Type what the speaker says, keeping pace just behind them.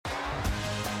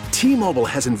T-Mobile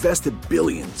has invested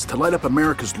billions to light up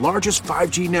America's largest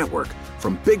 5G network,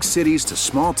 from big cities to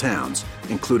small towns,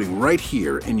 including right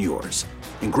here in yours.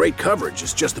 And great coverage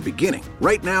is just the beginning.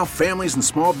 Right now, families and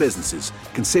small businesses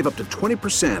can save up to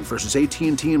 20% versus AT&T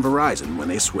and Verizon when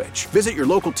they switch. Visit your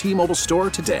local T-Mobile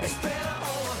store today.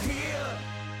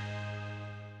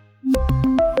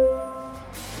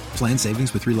 Plan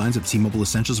savings with 3 lines of T-Mobile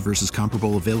Essentials versus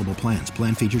comparable available plans.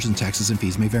 Plan features and taxes and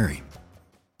fees may vary.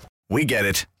 We get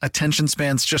it. Attention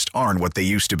spans just aren't what they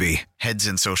used to be. Heads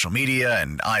in social media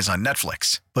and eyes on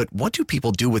Netflix. But what do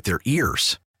people do with their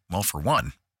ears? Well, for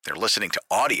one, they're listening to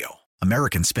audio.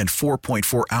 Americans spend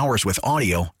 4.4 hours with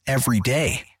audio every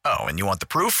day. Oh, and you want the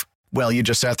proof? Well, you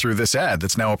just sat through this ad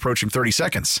that's now approaching 30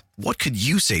 seconds. What could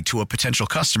you say to a potential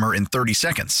customer in 30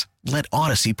 seconds? Let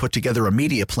Odyssey put together a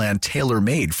media plan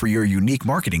tailor-made for your unique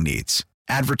marketing needs.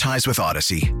 Advertise with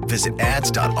Odyssey. Visit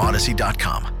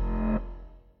ads.odyssey.com.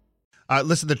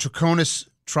 Listen, the Traconis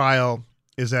trial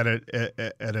is at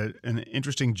an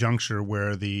interesting juncture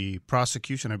where the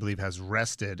prosecution, I believe, has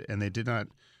rested, and they did not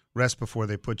rest before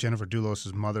they put Jennifer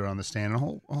Dulos' mother on the stand, and a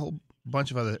whole bunch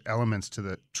of other elements to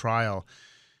the trial.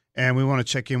 And we want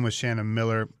to check in with Shannon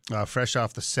Miller, fresh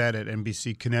off the set at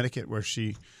NBC Connecticut, where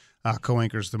she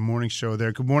co-anchors the morning show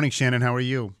there. Good morning, Shannon. How are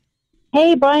you?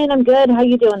 Hey, Brian. I'm good. How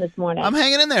you doing this morning? I'm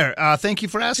hanging in there. Thank you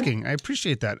for asking. I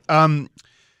appreciate that.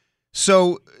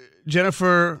 So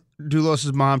Jennifer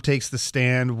Dulos' mom takes the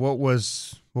stand. What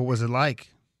was it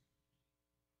like?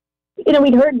 You know,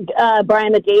 we'd heard,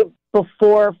 Brian, the day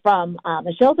before from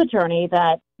Michelle's attorney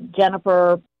that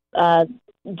Jennifer's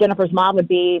mom would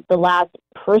be the last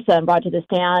person brought to the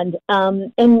stand.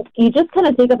 And you just kind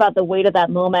of think about the weight of that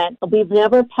moment. We've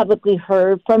never publicly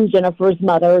heard from Jennifer's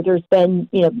mother. There's been,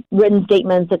 written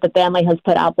statements that the family has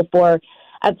put out before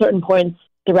at certain points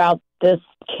throughout this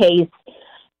case.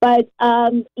 But,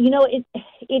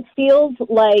 it feels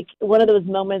like one of those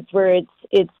moments where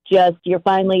it's just you're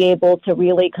finally able to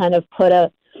really kind of put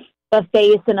a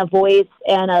face and a voice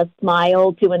and a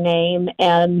smile to a name.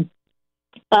 And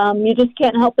you just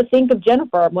can't help but think of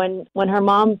Jennifer when her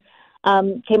mom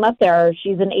came up there.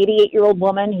 She's an 88-year-old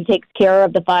woman who takes care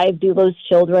of the 5 Dulos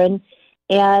children.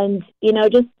 And,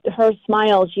 just her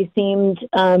smile, she seemed,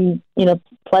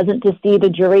 pleasant to see the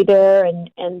jury there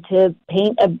and to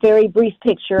paint a very brief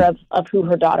picture of who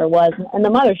her daughter was and the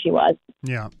mother she was.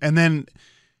 Yeah. And then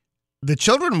the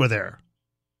children were there.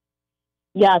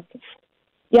 Yes.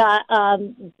 Yeah.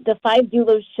 The 5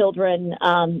 Dulos children,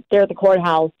 they're at the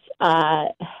courthouse.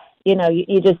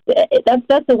 You just,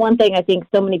 that's the one thing I think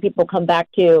so many people come back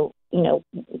to,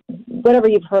 whatever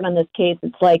you've heard on this case,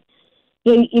 it's like,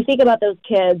 you think about those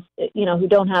kids, who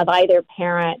don't have either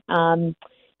parent.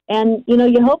 And,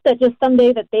 you hope that just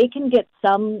someday that they can get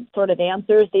some sort of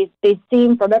answers. They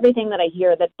seem, from everything that I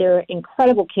hear, that they're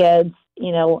incredible kids.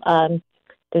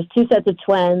 There's 2 sets of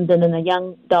twins and then a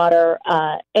young daughter.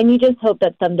 And you just hope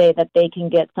that someday that they can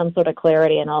get some sort of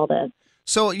clarity in all this.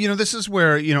 So, this is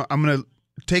where, I'm going to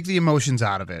take the emotions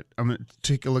out of it. I'm going to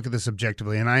take a look at this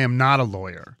objectively. And I am not a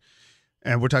lawyer.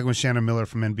 And we're talking with Shannon Miller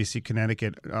from NBC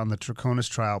Connecticut on the Traconis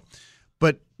trial.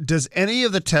 But does any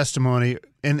of the testimony,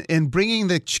 in bringing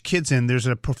the kids in, there's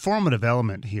a performative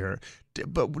element here,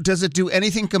 but does it do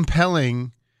anything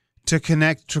compelling to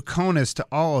connect Traconis to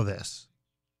all of this?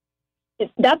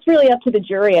 That's really up to the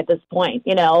jury at this point.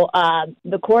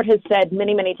 The court has said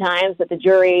many, many times that the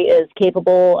jury is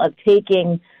capable of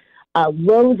taking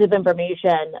loads of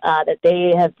information that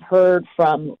they have heard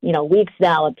from, weeks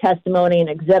now of testimony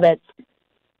and exhibits.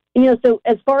 So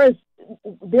as far as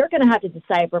they're going to have to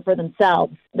decipher for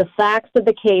themselves the facts of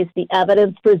the case, the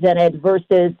evidence presented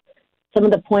versus some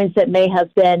of the points that may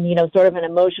have been, sort of an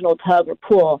emotional tug or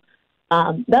pull.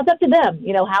 That's up to them,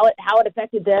 how it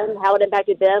affected them, how it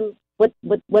impacted them, what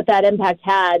that impact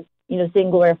had,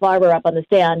 seeing Gloria Farber up on the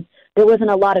stand. There wasn't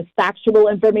a lot of factual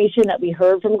information that we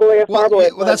heard from Gloria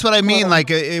Farber. Well, that's what I mean,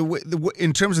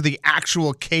 in terms of the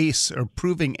actual case or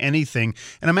proving anything.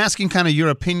 And I'm asking kind of your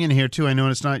opinion here, too. I know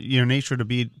it's not your nature to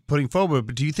be putting forward,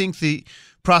 but do you think the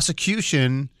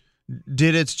prosecution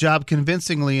did its job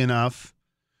convincingly enough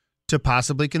to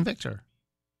possibly convict her?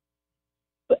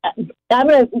 I'm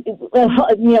going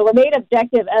to, remain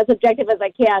objective as I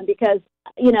can because,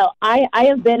 I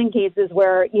have been in cases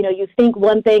where, you think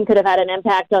one thing could have had an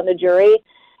impact on the jury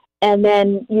and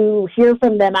then you hear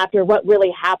from them after what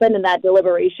really happened in that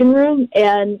deliberation room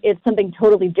and it's something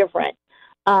totally different.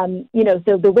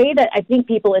 So the way that I think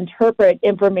people interpret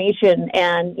information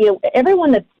and,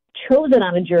 everyone that's chosen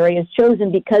on a jury is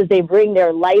chosen because they bring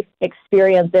their life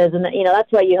experiences and,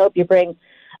 that's why you hope you bring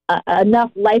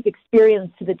enough life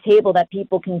experience to the table that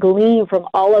people can glean from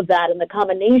all of that and the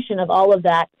combination of all of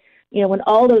that when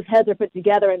all those heads are put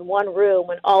together in one room,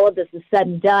 when all of this is said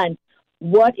and done,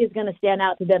 what is going to stand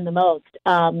out to them the most?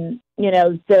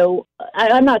 So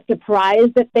I'm not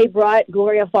surprised that they brought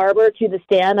Gloria Farber to the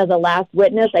stand as a last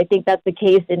witness. I think that's the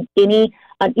case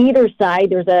on either side.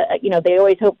 There's they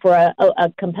always hope for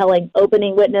a compelling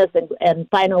opening witness and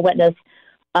final witness,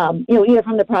 either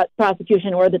from the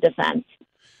prosecution or the defense.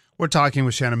 We're talking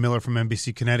with Shannon Miller from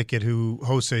NBC Connecticut, who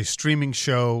hosts a streaming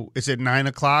show. Is it 9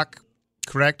 o'clock,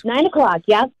 correct? 9 o'clock,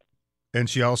 yes. And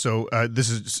she also, this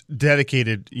is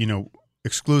dedicated,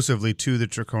 exclusively to the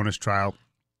Traconis trial.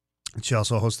 She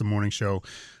also hosts the morning show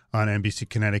on NBC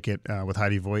Connecticut with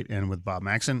Heidi Voigt and with Bob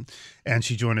Maxon. And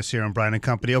she joined us here on Brian &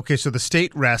 Company. Okay, so the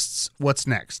state rests. What's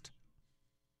next?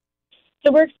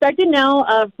 So we're expecting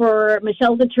now for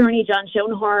Michelle's attorney, John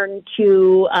Schoenhorn,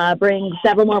 to bring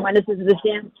several more witnesses to the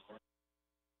stand.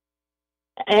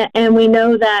 And we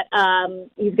know that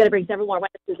he's going to bring several more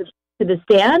witnesses to the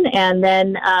stand. And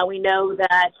then we know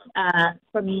that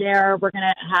from there we're going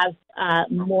to have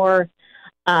more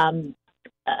on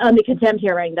the contempt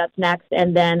hearing. That's next.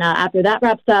 And then after that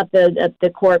wraps up,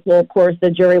 the court will, of course,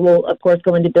 the jury will, of course,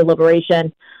 go into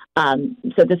deliberation.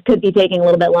 So this could be taking a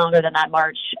little bit longer than that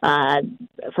March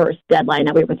 1st deadline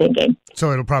that we were thinking.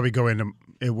 So it'll probably go into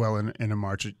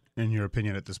March, in your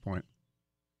opinion, at this point?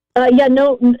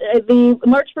 The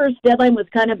March 1st deadline was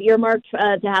kind of earmarked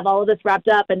to have all of this wrapped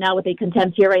up, and now with the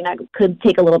contempt hearing, that could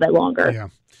take a little bit longer. Yeah.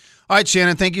 All right,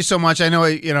 Shannon, thank you so much. I know,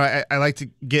 I like to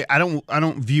get, I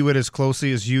don't view it as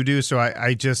closely as you do, so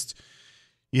I just,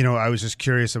 I was just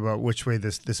curious about which way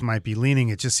this might be leaning.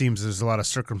 It just seems there's a lot of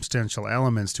circumstantial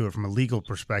elements to it from a legal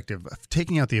perspective,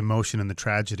 taking out the emotion and the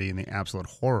tragedy and the absolute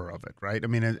horror of it, right? I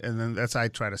mean, and then I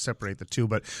try to separate the two,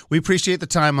 but we appreciate the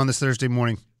time on this Thursday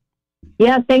morning.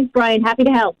 Yeah, thanks, Brian. Happy to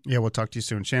help. Yeah, we'll talk to you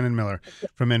soon. Shannon Miller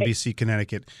from NBC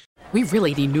Connecticut. We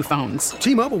really need new phones.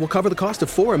 T-Mobile will cover the cost of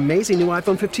 4 amazing new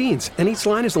iPhone 15s, and each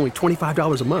line is only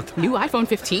 $25 a month. New iPhone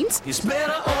 15s? It's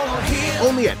better over here.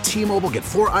 Only at T-Mobile, get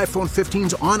 4 iPhone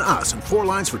 15s on us and 4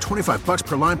 lines for $25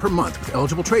 per line per month with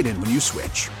eligible trade-in when you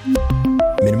switch.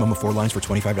 Minimum of 4 lines for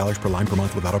 $25 per line per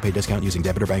month with autopay discount using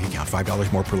debit or bank account.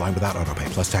 $5 more per line without autopay,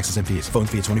 plus taxes and fees. Phone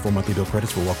fee at 24 monthly bill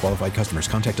credits for well-qualified customers.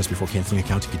 Contact us before canceling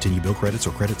account to continue bill credits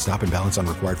or credit stop and balance on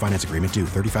required finance agreement due.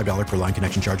 $35 per line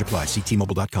connection charge applies. See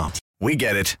T-Mobile.com. We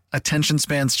get it. Attention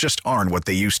spans just aren't what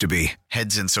they used to be.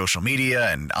 Heads in social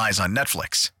media and eyes on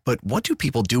Netflix. But what do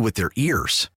people do with their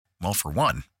ears? Well, for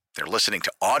one, they're listening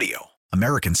to audio.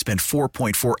 Americans spend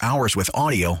 4.4 hours with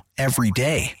audio every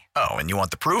day. Oh, and you want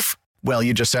the proof? Well,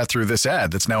 you just sat through this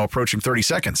ad that's now approaching 30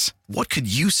 seconds. What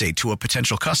could you say to a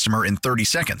potential customer in 30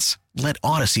 seconds? Let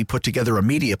Odyssey put together a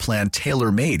media plan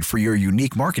tailor-made for your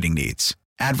unique marketing needs.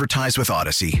 Advertise with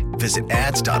Odyssey. Visit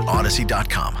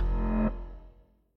ads.odyssey.com.